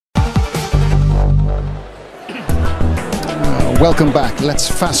welcome back. Let's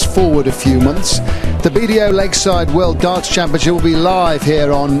fast forward a few months. The BDO Lakeside World Darts Championship will be live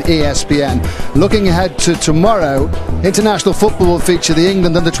here on ESPN. Looking ahead to tomorrow, international football will feature the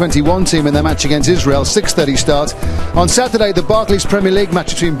England under-21 team in their match against Israel, 6:30 start. On Saturday, the Barclays Premier League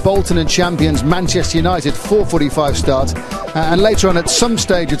match between Bolton and champions Manchester United, 4:45 start. And later on at some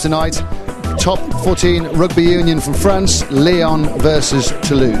stage of tonight, top 14 rugby union from France, Lyon versus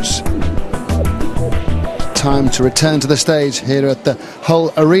Toulouse. Time to return to the stage here at the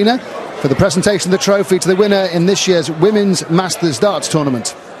Hull Arena for the presentation of the trophy to the winner in this year's Women's Masters Darts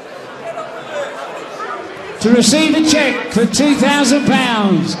Tournament. To receive a cheque for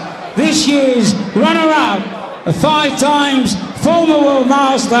 £2,000, this year's runner-up, a 5 times former World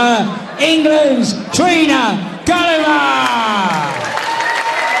Master, England's Trina Gulliver.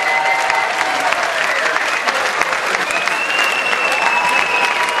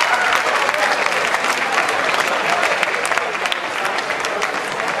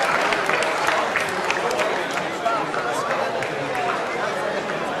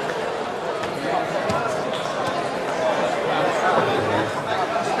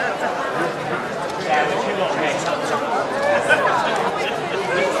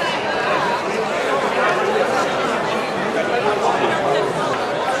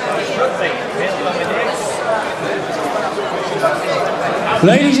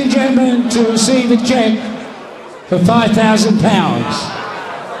 Ladies and gentlemen, to receive a cheque for £5,000,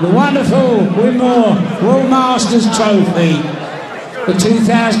 the wonderful Winmau World Masters Trophy, the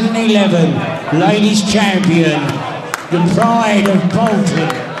 2011 Ladies Champion, the pride of Bolton.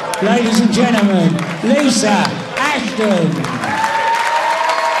 Ladies and gentlemen, Lisa Ashton.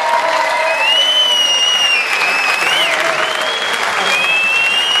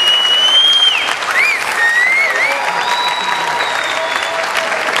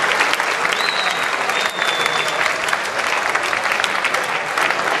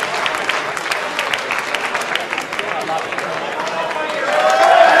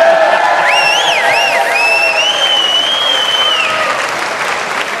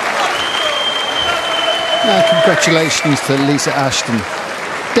 Congratulations to Lisa Ashton.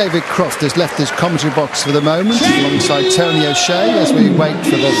 David Croft has left his commentary box for the moment alongside Tony O'Shea as we wait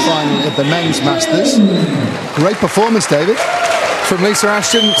for the final of the men's Masters. Great performance, David. From Lisa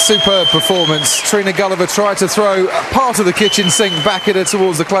Ashton, superb performance. Trina Gulliver tried to throw part of the kitchen sink back at her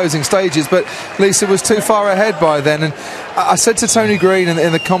towards the closing stages, but Lisa was too far ahead by then. And I said to Tony Green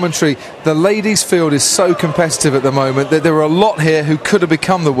in the commentary, the ladies' field is so competitive at the moment that there are a lot here who could have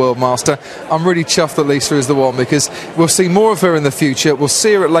become the World Master. I'm really chuffed that Lisa is the one, because we'll see more of her in the future. We'll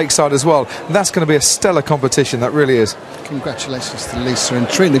see her at Lakeside as well. And that's going to be a stellar competition, that really is. Congratulations to Lisa and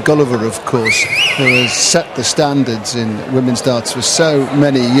Trina Gulliver, of course, who has set the standards in women's darts for so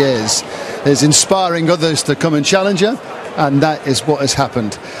many years, is inspiring others to come and challenge her, and that is what has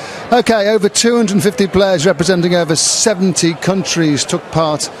happened. Okay, over 250 players representing over 70 countries took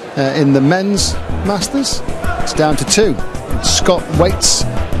part in the men's Masters. It's down to 2. Scott Waits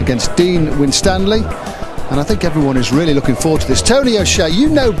against Dean Winstanley, and I think everyone is really looking forward to this. Tony O'Shea, you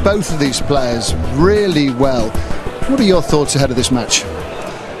know both of these players really well. What are your thoughts ahead of this match?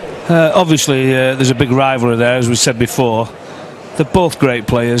 Obviously, there's a big rivalry there, as we said before. They're both great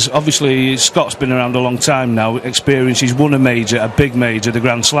players. Obviously, Scott's been around a long time now, experience. He's won a major, a big major, the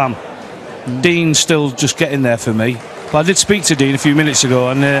Grand Slam. Dean's still just getting there for me. But I did speak to Dean a few minutes ago,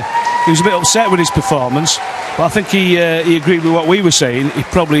 and he was a bit upset with his performance. But I think he agreed with what we were saying. He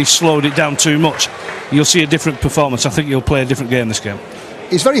probably slowed it down too much. You'll see a different performance. I think he'll play a different game this game.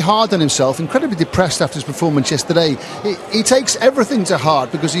 He's very hard on himself, incredibly depressed after his performance yesterday. He takes everything to heart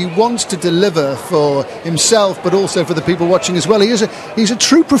because he wants to deliver for himself, but also for the people watching as well. He's a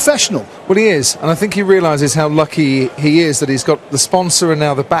true professional. Well, he is, and I think he realises how lucky he is that he's got the sponsor and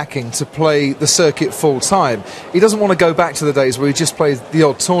now the backing to play the circuit full time. He doesn't want to go back to the days where he just plays the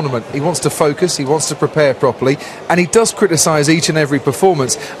odd tournament. He wants to focus, he wants to prepare properly, and he does criticise each and every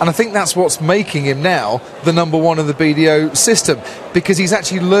performance. And I think that's what's making him now the #1 in the BDO system, because he's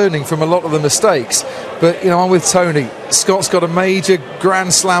actually learning from a lot of the mistakes. But, you know, I'm with Tony. Scott's got a major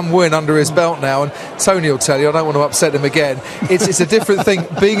Grand Slam win under his belt now, and Tony will tell you, I don't want to upset him again, it's a different thing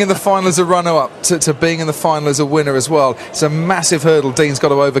being in the final as a runner-up to being in the final as a winner as well. It's a massive hurdle Dean's got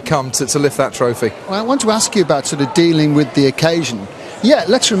to overcome to lift that trophy. Well, I want to ask you about sort of dealing with the occasion. Yeah,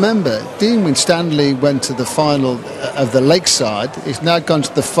 let's remember, Dean Winstanley went to the final of the Lakeside. He's now gone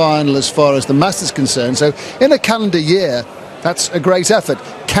to the final as far as the Masters is concerned. So in a calendar year, that's a great effort.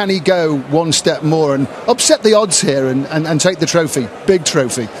 Can he go one step more and upset the odds here and take the trophy, big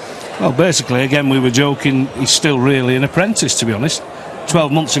trophy? Well, basically, again, we were joking, he's still really an apprentice, to be honest.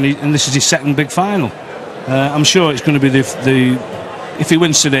 12 months and this is his second big final. I'm sure it's going to be if he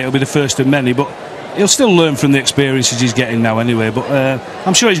wins today, it'll be the first of many, but he'll still learn from the experiences he's getting now anyway. But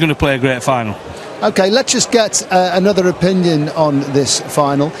I'm sure he's going to play a great final. OK, let's just get another opinion on this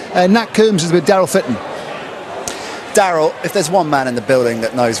final. Nat Coombs is with Daryl Fitton. Daryl, if there's one man in the building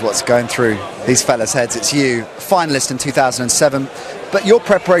that knows what's going through these fellas' heads, it's you. Finalist in 2007, but your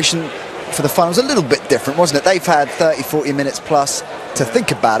preparation for the final was a little bit different, wasn't it? They've had 30-40 minutes plus to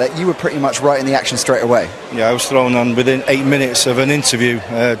think about it. You were pretty much right in the action straight away. Yeah, I was thrown on within 8 minutes of an interview,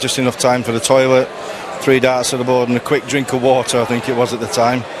 just enough time for the toilet, 3 darts to the board and a quick drink of water, I think it was at the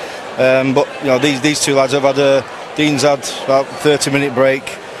time. But you know, these two lads have had Dean's had about 30-minute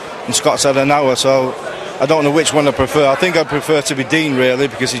break and Scott's had an hour, so I don't know which one I prefer. I think I'd prefer to be Dean, really,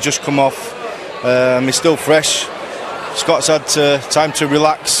 because he's just come off. He's still fresh. Scott's had time to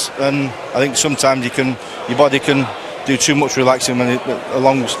relax, and I think sometimes your body can do too much relaxing when a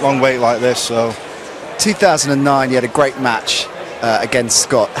long wait like this. So 2009, you had a great match against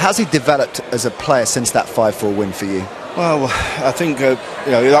Scott. How's he developed as a player since that 5-4 win for you? Well, I think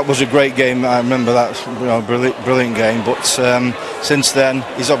that was a great game. I remember that, brilliant game. But since then,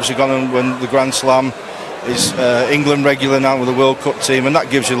 he's obviously gone and won the Grand Slam. He's England regular now with the World Cup team, and that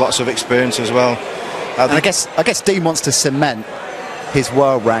gives you lots of experience as well. And I guess Dean wants to cement his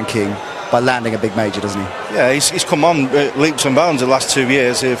world ranking by landing a big major, doesn't he? Yeah, he's come on leaps and bounds the last 2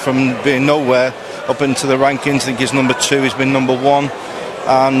 years, from being nowhere up into the rankings. I think he's number 2, he's been number 1,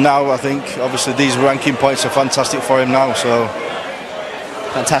 and now I think obviously these ranking points are fantastic for him now. So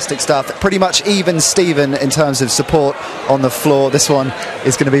fantastic stuff. Pretty much even Steven in terms of support on the floor. This one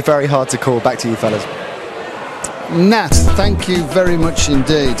is going to be very hard to call. Back to you, fellas. Nat, thank you very much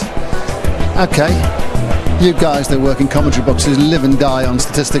indeed. OK, you guys that work in commentary boxes live and die on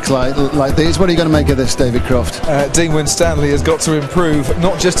statistics like these. What are you going to make of this, David Croft? Dean Winstanley has got to improve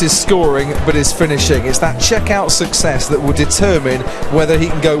not just his scoring but his finishing. It's that check-out success that will determine whether he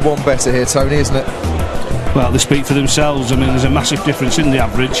can go one better here, Tony, isn't it? Well, they speak for themselves. I mean, there's a massive difference in the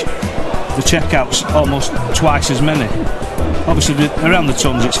average. The checkouts almost twice as many. Obviously, around the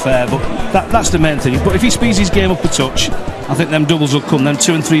tons it's fair, but that's the main thing. But if he speeds his game up a touch, I think them doubles will come. Them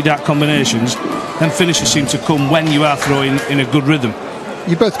 2 and 3 dart combinations, them finishes seem to come when you are throwing in a good rhythm.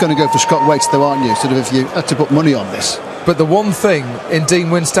 You're both going to go for Scott Waits, though, aren't you? Sort of, if you had to put money on this. But the one thing in Dean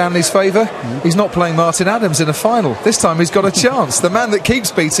Winstanley's favour, he's not playing Martin Adams in a final. This time he's got a chance. The man that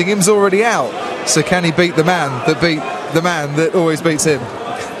keeps beating him's already out. So can he beat the man that always beats him?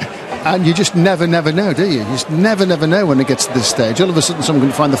 And you just never know, do you? You just never know when it gets to this stage. All of a sudden someone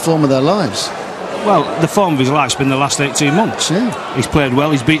can find the form of their lives. Well, the form of his life's been the last 18 months. Yeah. He's played well,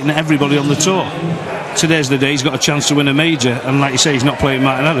 he's beaten everybody on the tour. Today's the day he's got a chance to win a major, and like you say, he's not playing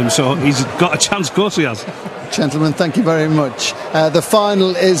Martin Adams, so he's got a chance, of course he has. Gentlemen, thank you very much. The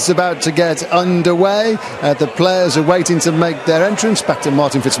final is about to get underway. The players are waiting to make their entrance. Back to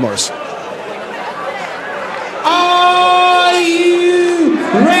Martin Fitzmaurice. Are you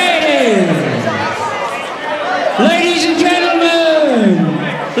ready? Ladies and gentlemen,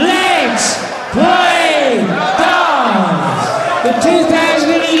 let's play darts. The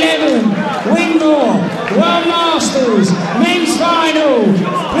 2011 Winmau World Masters Men's Final.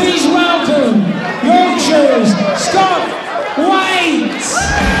 Please welcome Yorkshire's Scott Waits.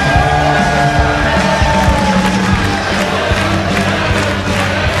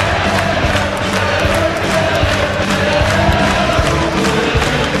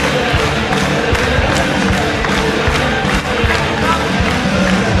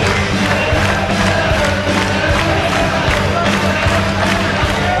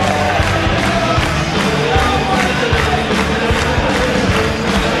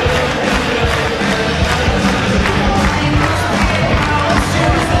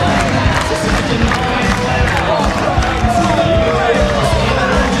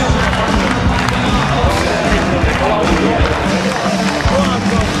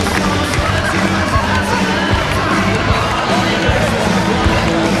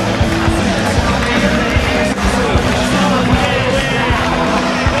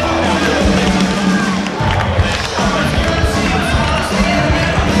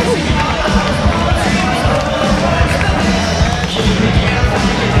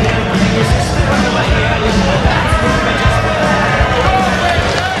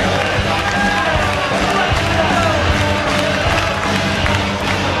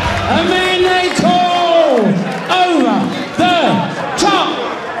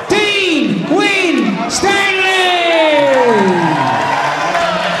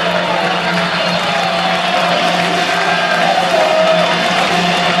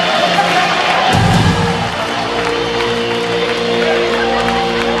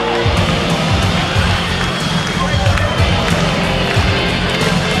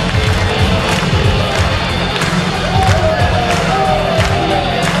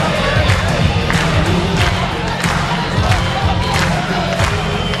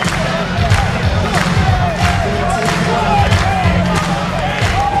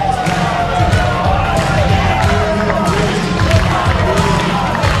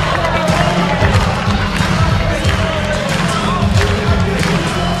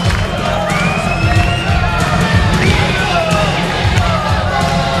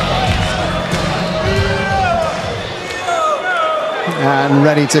 and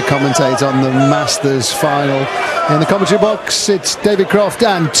ready to commentate on the Masters final. In the commentary box, it's David Croft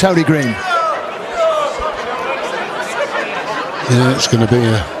and Tony Green. Yeah, it's going to be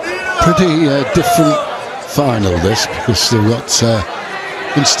a pretty different final, this, because they've got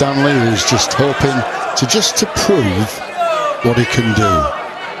Winstanley, who's just hoping to prove what he can do.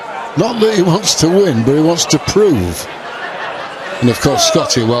 Not that he wants to win, but he wants to prove. And of course,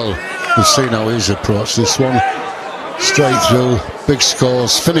 Scotty, well, we've seen how he's approached this one. Straight through, big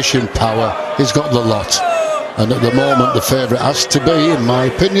scores, finishing power. He's got the lot. And at the moment, the favourite has to be, in my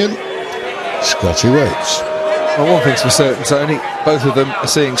opinion, Scotty Waits. Well, one thing's for certain, Tony, both of them are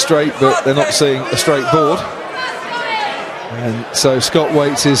seeing straight, but they're not seeing a straight board. And so Scott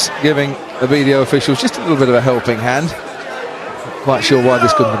Waits is giving the video officials just a little bit of a helping hand. Not quite sure why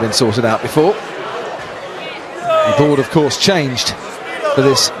this couldn't have been sorted out before. The board, of course, changed for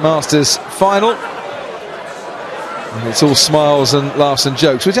this Masters final. And it's all smiles and laughs and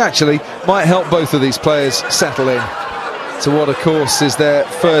jokes, which actually might help both of these players settle in to what, of course, is their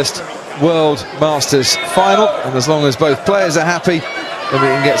first World Masters final. And as long as both players are happy, then we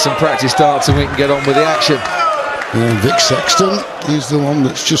can get some practice starts and we can get on with the action. And Vic Sexton, he's the one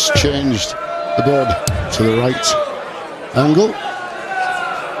that's just changed the board to the right angle.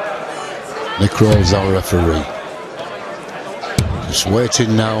 Nick Rawls, our referee. Just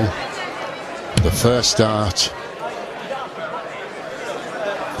waiting now for the first start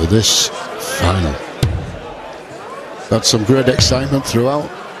for this final. Had some great excitement throughout.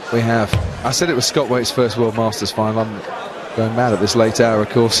 We have. I said it was Scott Waits' first World Masters final. I'm going mad at this late hour, of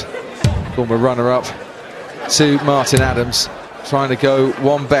course. Former runner-up to Martin Adams, trying to go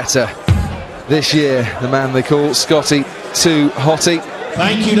one better this year. The man they call Scotty Too Hotty.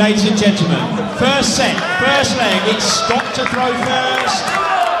 Thank you, ladies and gentlemen. First set, first leg, it's Scott to throw first.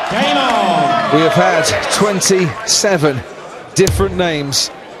 Game on. We have had 27 different names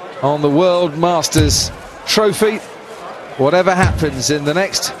on the World Masters trophy. Whatever happens in the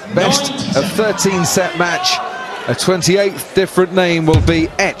next best of 13 set match, a 28th different name will be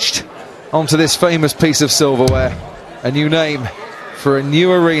etched onto this famous piece of silverware. A new name for a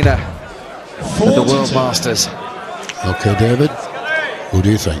new arena at the World Masters. Okay, David, who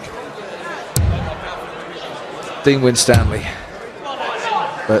do you think? Dean Winstanley,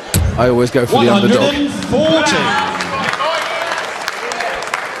 but I always go for the underdog. 140.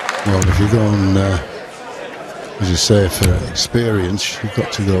 Well, if you go on, as you say, for experience, you've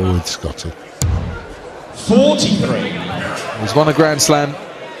got to go with Scotty. 43. He's won a Grand Slam,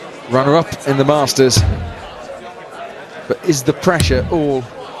 runner-up in the Masters, but is the pressure all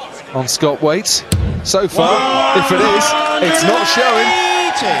on Scott Waits? So far, if it is, it's not showing.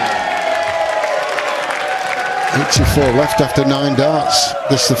 84 left after 9 darts.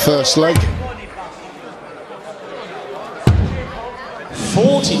 This is the first leg.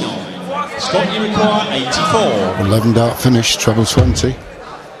 49. Scott, you require 84. 11 dart finish, treble 20.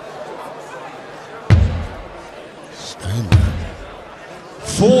 Staying there.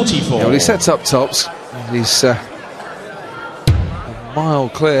 44. Yeah, well, he sets up tops. He's a mile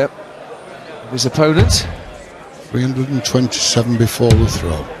clear of his opponent. 327 before the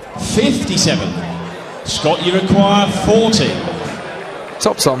throw. 57. Scott, you require 40.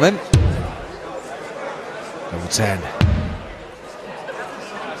 Tops on then. Double 10.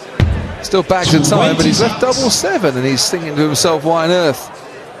 Still bags of time, but he's left double 7, and he's thinking to himself, why on earth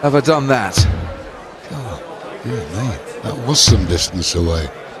have I done that? Oh, yeah, mate, that was some distance away.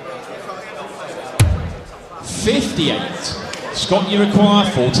 58. Scott, you require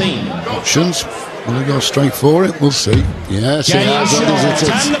 14. Options. Will he go straight for it? We'll see. Yes, he has. What is it?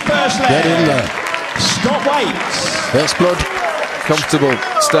 And the first leg. Get in there. Scott Waits. First blood. Comfortable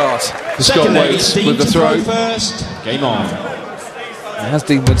start for Scott Second leg, Waits Dean with the to throw. first. Game on. Has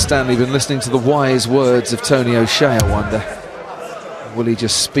Dean Winstanley been listening to the wise words of Tony O'Shea, I wonder? Will he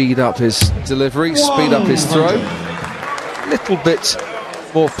just speed up his delivery, speed up his throw? A little bit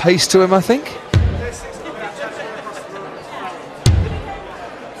more pace to him, I think.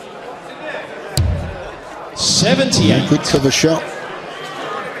 Good cover shot.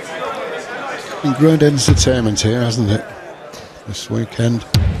 Been great entertainment here, hasn't it? This weekend.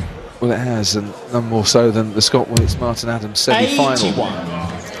 Well, it has, and none more so than the Scott Waits Martin Adams semi-final.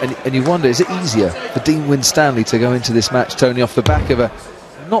 And you wonder, is it easier for Dean Winstanley to go into this match, Tony, off the back of a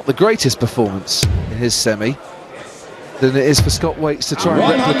not the greatest performance in his semi, than it is for Scott Waits to try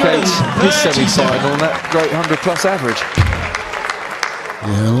and replicate his semi-final on that great 100-plus average?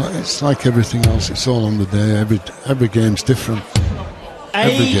 Yeah, well, it's like everything else. It's all on the day. Every game's different.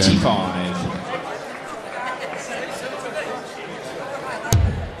 Every 85. game.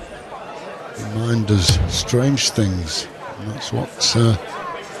 Mind does strange things. That's what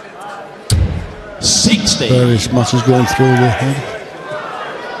 60. various matters going through their head.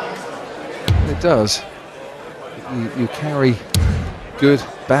 It does. You carry good,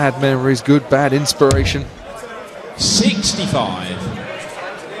 bad memories, good, bad inspiration. 65.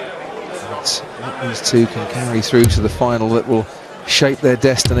 That's what these two can carry through to the final that will shape their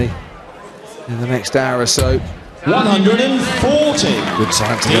destiny in the next hour or so. 140. Good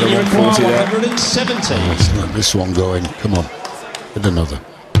time to get a 140 there. 170. Let's let this one go in. Come on, get another.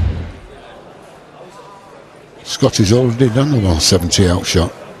 Scotty's already done the 170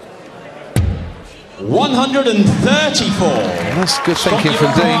 outshot. 134. That's good thinking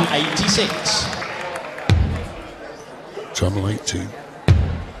from Dean. 86. Treble 18.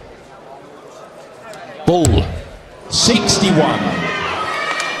 Bull. 61.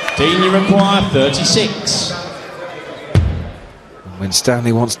 Dean, you require 36.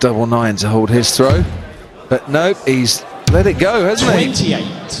 Winstanley wants double 9 to hold his throw, but nope, he's let it go, hasn't he? 28.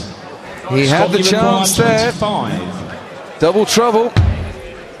 He had the chance there. 25. Double trouble.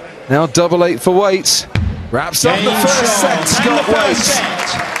 Now double 8 for Waits. Wraps up the first set. Scott Waits.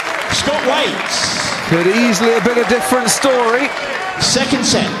 Scott Waits. Could easily have been a different story. Second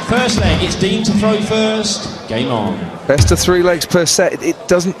set. First leg. It's Dean to throw first. Game on. Best of 3 legs per set. It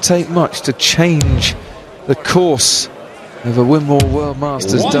doesn't take much to change the course of a Winmau World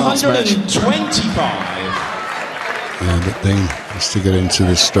Masters dance match. 125. Yeah, but Dean has to get into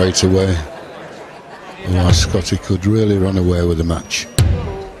this straight away. Otherwise, Scotty could really run away with the match.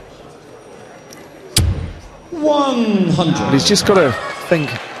 100. But he's just got to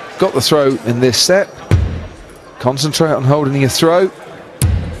think, got the throw in this set. Concentrate on holding your throw.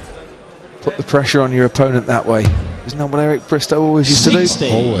 Put the pressure on your opponent that way. Isn't that what Eric Bristow always used to 60.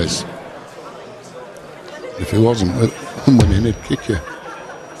 do? Always. If he wasn't winning, he'd kick you.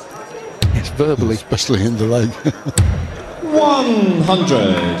 Yes, verbally. Especially in the leg.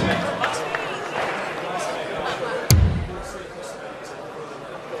 100.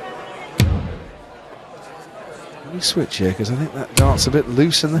 Let me switch here because I think that dart's a bit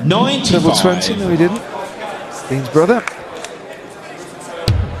loose in the 95. double 20. No, he didn't. Dean's brother.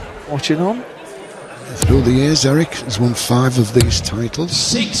 Watching on. Through the years, Eric has won 5 of these titles.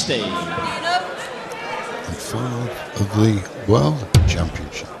 60. And 5 of the World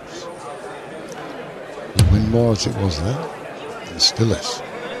Championships. He'll win more as it was then, and still is.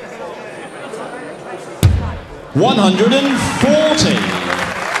 140.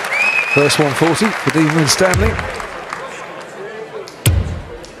 First 140 for Dean Winstanley.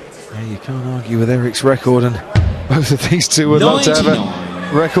 Yeah, you can't argue with Eric's record, and both of these two would love to have a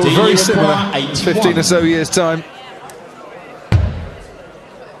record very similar in 15 or so years' time.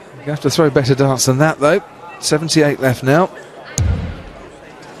 You have to throw better darts than that, though. 78 left now.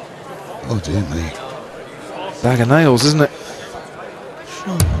 Oh dear me. Bag of nails, isn't it?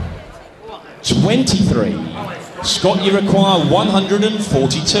 23. Scott, you require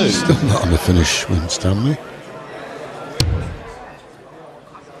 142. Still not on the finish, Winstanley.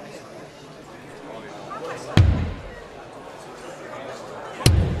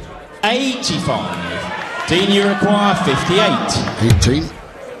 $85. Dean, you require 58. 18.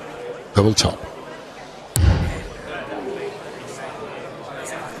 Double top.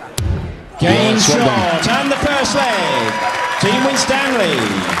 Game Yes, shot. well done. And the first leg. Dean Winstanley.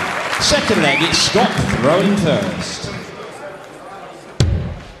 Second leg, it's Scott throwing first.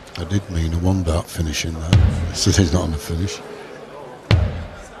 I did mean a 1 dart finish in there. So he's not on the finish.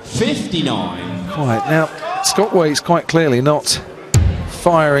 59. Quite. Now, Scott Waits quite clearly not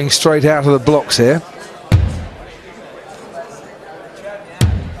firing straight out of the blocks here.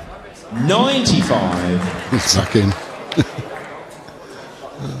 95. He's back in.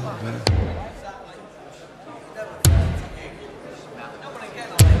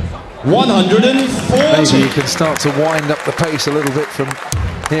 Maybe 140. you can start to wind up the pace a little bit from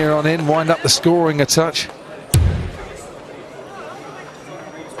here on in, wind up the scoring a touch.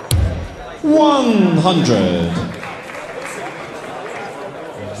 100.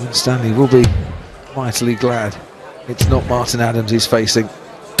 Winstanley will be mightily glad it's not Martin Adams he's facing.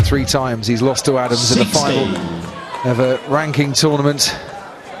 3 times he's lost to Adams 60. in the final of a ranking tournament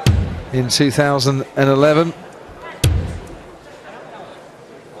in 2011.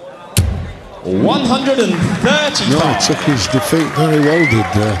 135. No, he took his defeat very well, did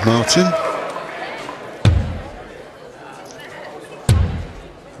Martin.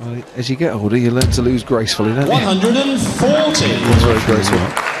 Well, as you get older, you learn to lose gracefully, don't you? 140. It was very graceful.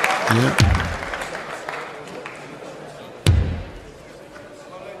 Yeah.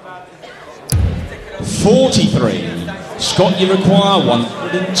 $43. Scott, you require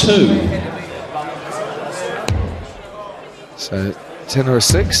 102. So 10 or a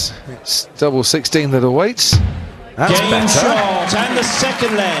 6. It's double 16 that awaits. That's Game better. shot and the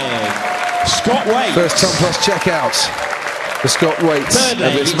second leg. Scott Waite. First time plus checkout for Scott Waite Third of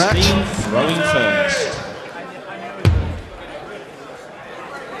leg, this it's match. Dean throwing first.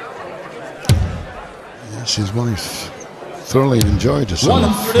 Yes, his wife thoroughly enjoyed herself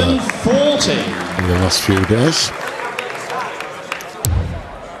 140. in the last few days.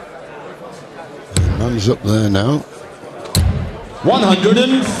 The man's up there now.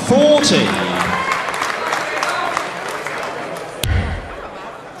 140.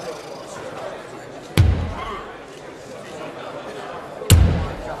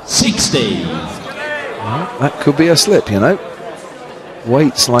 60. That could be a slip, you know.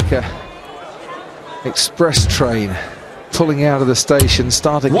 Waits like a express train pulling out of the station,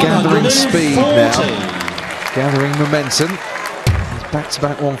 started gathering speed now, gathering momentum. He's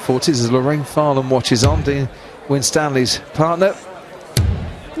back-to-back 140s as Lorraine Farland watches on. Dean Winstanley's partner.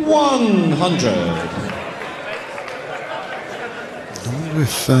 100. I wonder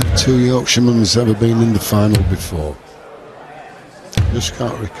if two Yorkshiremen's ever been in the final before. Just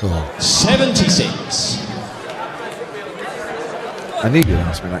can't recall. 76. I knew you'd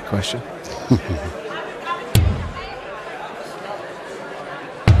ask me that question.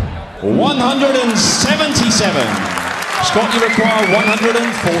 177. Scott, you require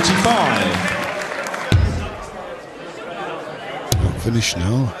 145. Not finished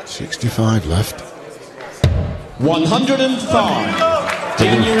now. 65 left. 105.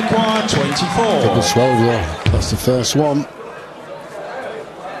 Dean, you require 24. Double 12 though. That's the first one.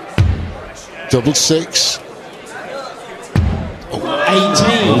 Double 6.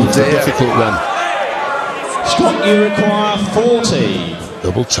 18. It's a difficult one. Scott, you require 40.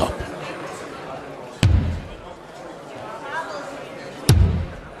 Double top.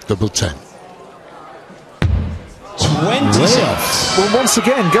 Double 10. 26. Well, once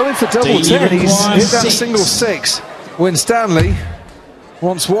again, going for double Dean, 10. you He's require hit that 6. single 6. Winstanley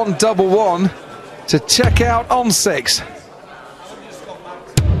wants one double 1 to check out on 6.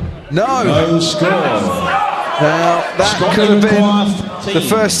 No score. Now, that Scott, could you have require been 15. the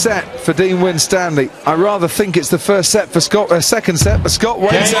first set for Dean Winstanley. I rather think it's the first set for Scott, second set for Scott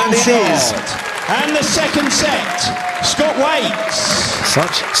Waits, and it is. And the second set, Scott Waits.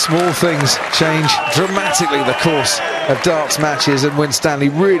 Such small things change dramatically the course of darts matches, and Winstanley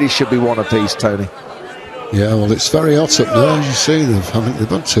really should be one apiece, Tony. Yeah, well, it's very hot up there, as you see. I think they've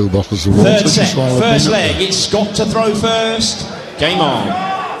got 2 bottles of water. Third set, just while I've first been up leg, there. it's Scott to throw first. Game on.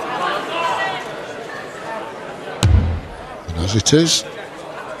 And as it is,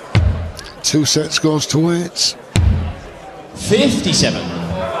 2 sets goes to Waits. 57.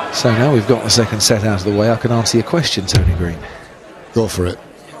 So now we've got the second set out of the way, I can answer your question, Tony Green. Go for it.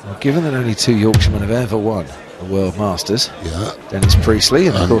 Well, given that only 2 Yorkshiremen have ever won the World Masters, Yeah. Dennis Priestley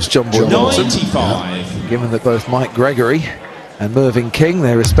and of course John Boy Morton, 95. given that both Mike Gregory and Mervyn King,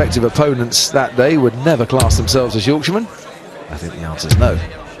 their respective opponents that day, would never class themselves as Yorkshiremen, I think the answer's no.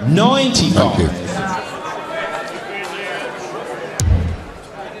 95. Thank you.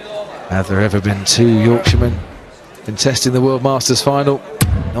 Have there ever been 2 Yorkshiremen contesting the World Masters final?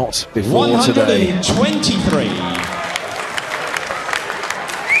 Not before today. 123.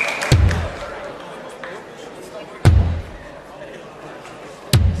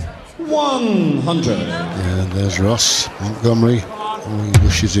 Yeah, there's Ross Montgomery. Oh, he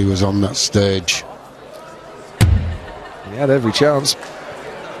wishes he was on that stage. He had every chance.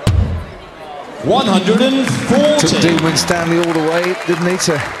 140. Took Dean Winstanley all the way, didn't he,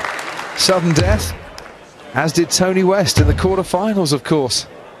 to sudden death? As did Tony West in the quarter-finals, of course.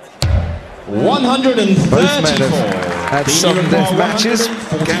 134. Both men have had Dean, sudden you death require matches.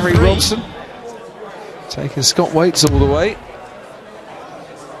 143. Gary Robson taking Scott Waits all the way.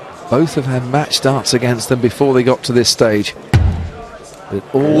 Both have had match starts against them before they got to this stage. It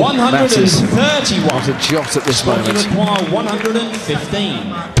all matters. 131. Not a jot at this Scott, you moment. require 115.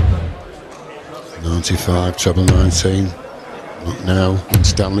 95, treble 19. Not now.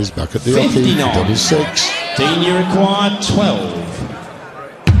 Winstanley's back at the hockey. 59. Double 6. Dean, you require 12.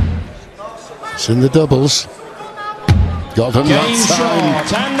 It's in the doubles. Got him Game that time.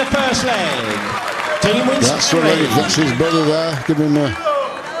 shot and the first leg. Dean That's relief. Winstanley. That's his brother there. Give him a...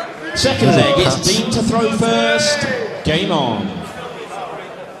 Second leg, it's Pats. Dean to throw first. Game on.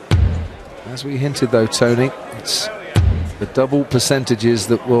 As we hinted though, Tony, it's the double percentages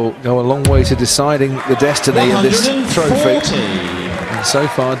that will go a long way to deciding the destiny of this trophy. 140. And so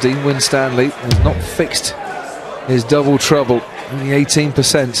far, Dean Winstanley has not fixed his double trouble. Only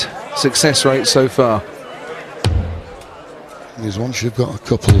 18% success rate so far. Is once you've got a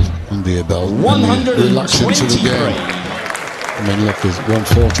couple under your belt, then you relax into the 123. game. I mean, look, there's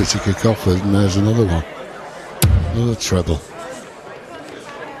 140 to kick off with, and there's another one. Another treble.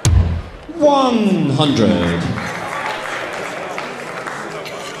 100.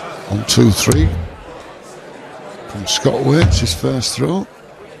 1, 2, 3. From Scott Waits, his first throw.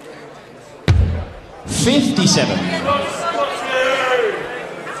 57.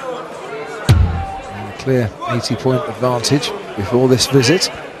 And a clear 80-point advantage before this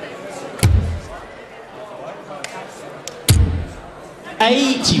visit.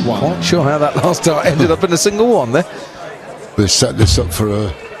 81. Quite sure how that last dart ended up in a single one there. They set this up for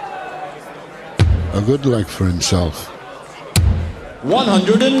a good leg for himself.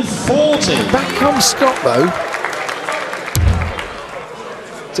 140. Back comes Scott though.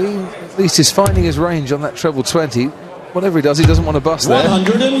 Dean at least is finding his range on that treble 20. Whatever he doesn't want to bust there.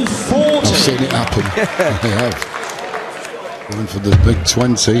 140. I've seen it happen. I have. Going for the big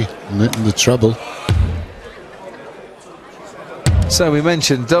 20 and hitting the treble. So we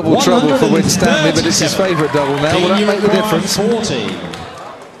mentioned double trouble for Winstanley, but it's his favourite double now. Will that make the difference? 40.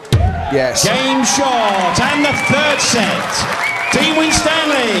 Yes. Game shot and the third set. Dean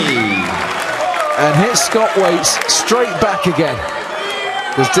Winstanley. And hits Scott Waits straight back again.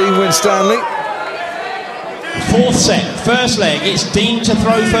 There's Dean Winstanley. Fourth set, first leg. It's Dean to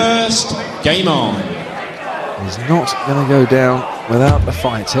throw first. Game on. He's not going to go down without the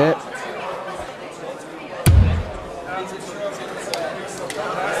fight here.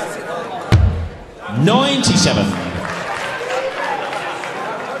 $97.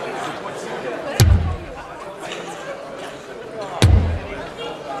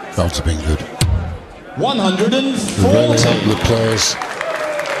 That would have been good. 140. Really help the players.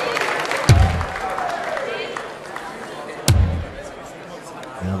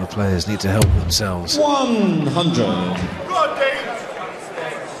 Now the players need to help themselves. 100.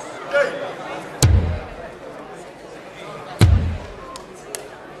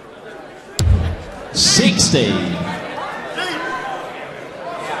 60.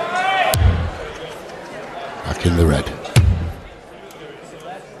 Back in the red.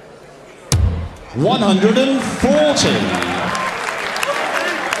 140.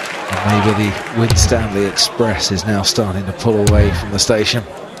 And maybe the Winstanley Express is now starting to pull away from the station.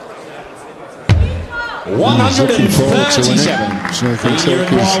 137. So he can take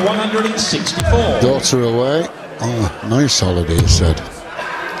his 164. daughter away. Oh, nice holiday, he said.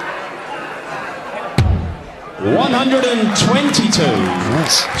 122.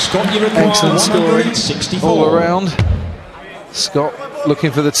 Yes. Scott, you require Excellent scoring 164. all around. Scott looking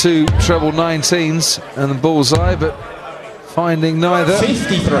for the two treble 19s and the bullseye, but finding neither.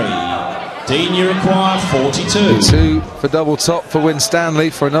 53. Dean, you require 42. 2 for double top for Winstanley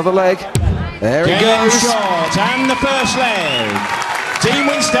for another leg. There he goes. Shot and the first leg. Dean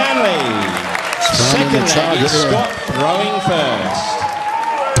Winstanley. Second leg is Scott throwing first.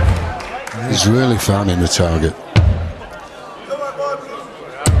 He's really finding the target.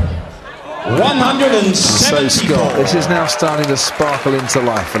 174. So Scott, this is now starting to sparkle into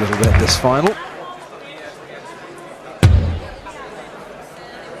life a little bit, this final.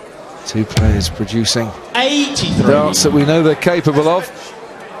 Two players producing 83. darts that we know they're capable of.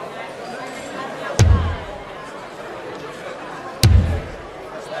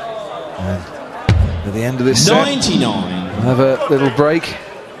 And at the end of this set, 99. we'll have a little break.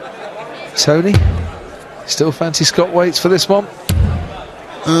 Tony, still fancy Scott Waits for this one?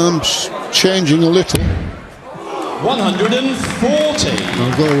 Changing a little. 140.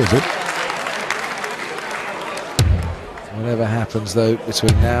 I'll go with it. Whatever happens though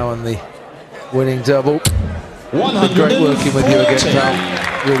between now and the winning double, been 140. great working with you again, pal.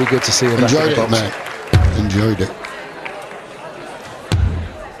 Really good to see you back in Enjoyed the it, box. mate. Enjoyed it.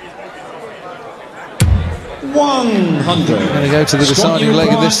 100. Going to go to the deciding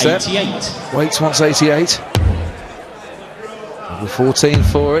leg of this set. 88. Waits wants 88. Number 14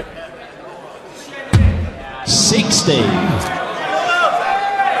 for it. 60.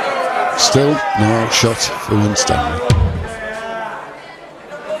 Still no outshot for Winstanley.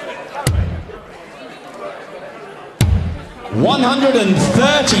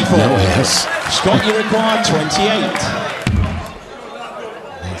 134. Oh, yes. Scott, you require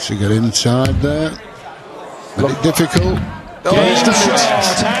 28. Needs to get inside there. Very difficult. Oh, Game he's done shot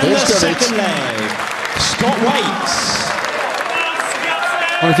it. and He's the got second it. leg. Scott Waits.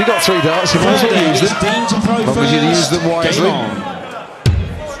 Well, if you've got 3 darts, you might as Third well leg use is them. Dean to throw As long as you use first. them wisely. Game on.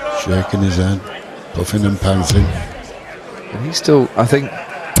 Shaking his head. Puffing and panting. And he's still, I think,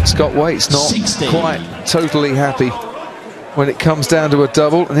 Scott Waits not 60. quite totally happy when it comes down to a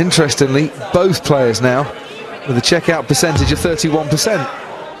double. And interestingly, both players now with a checkout percentage of 31%.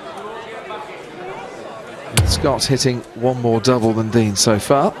 Scott's hitting one more double than Dean so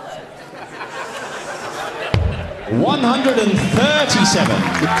far. 137.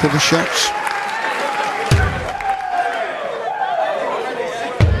 Good cover shots.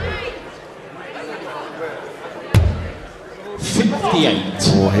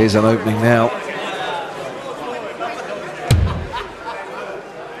 Oh, here's an opening now.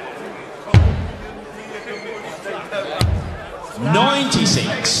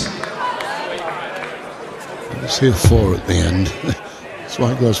 $96. Let's hear 4 at the end. That's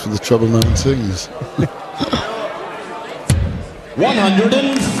why it goes for the treble 19s.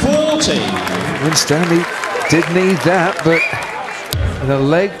 140. Winstanley did need that, but the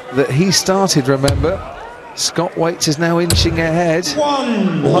leg that he started, remember, Scott Waits is now inching ahead.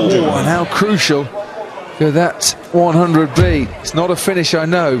 100. Oh, and how crucial could that 100 be? It's not a finish, I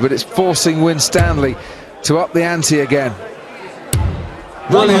know, but it's forcing Winstanley to up the ante again.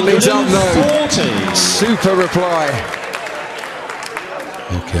 Brilliantly done, though. Super reply.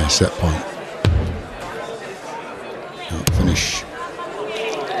 Okay, set point. Can't finish.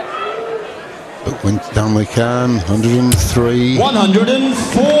 But Winstanley can. 103.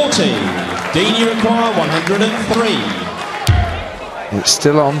 140. Dean, you require 103. It's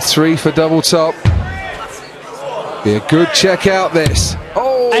still on, 3 for double top. Be a good check out this.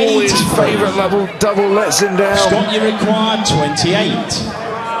 Oh, his favourite level double lets him down. Scott, you require 28.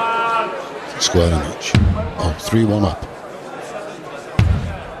 Square match. Oh, 3-1 up.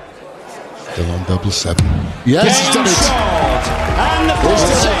 Still on double 7. Yes, he's done it. And the first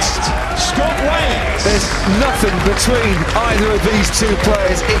set. Scott Waits. There's nothing between either of these two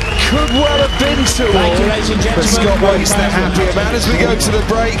players. It could well have been 2-all. But Scott Waits the happier man as we go to the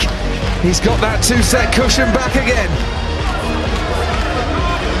break. He's got that 2-set cushion back again.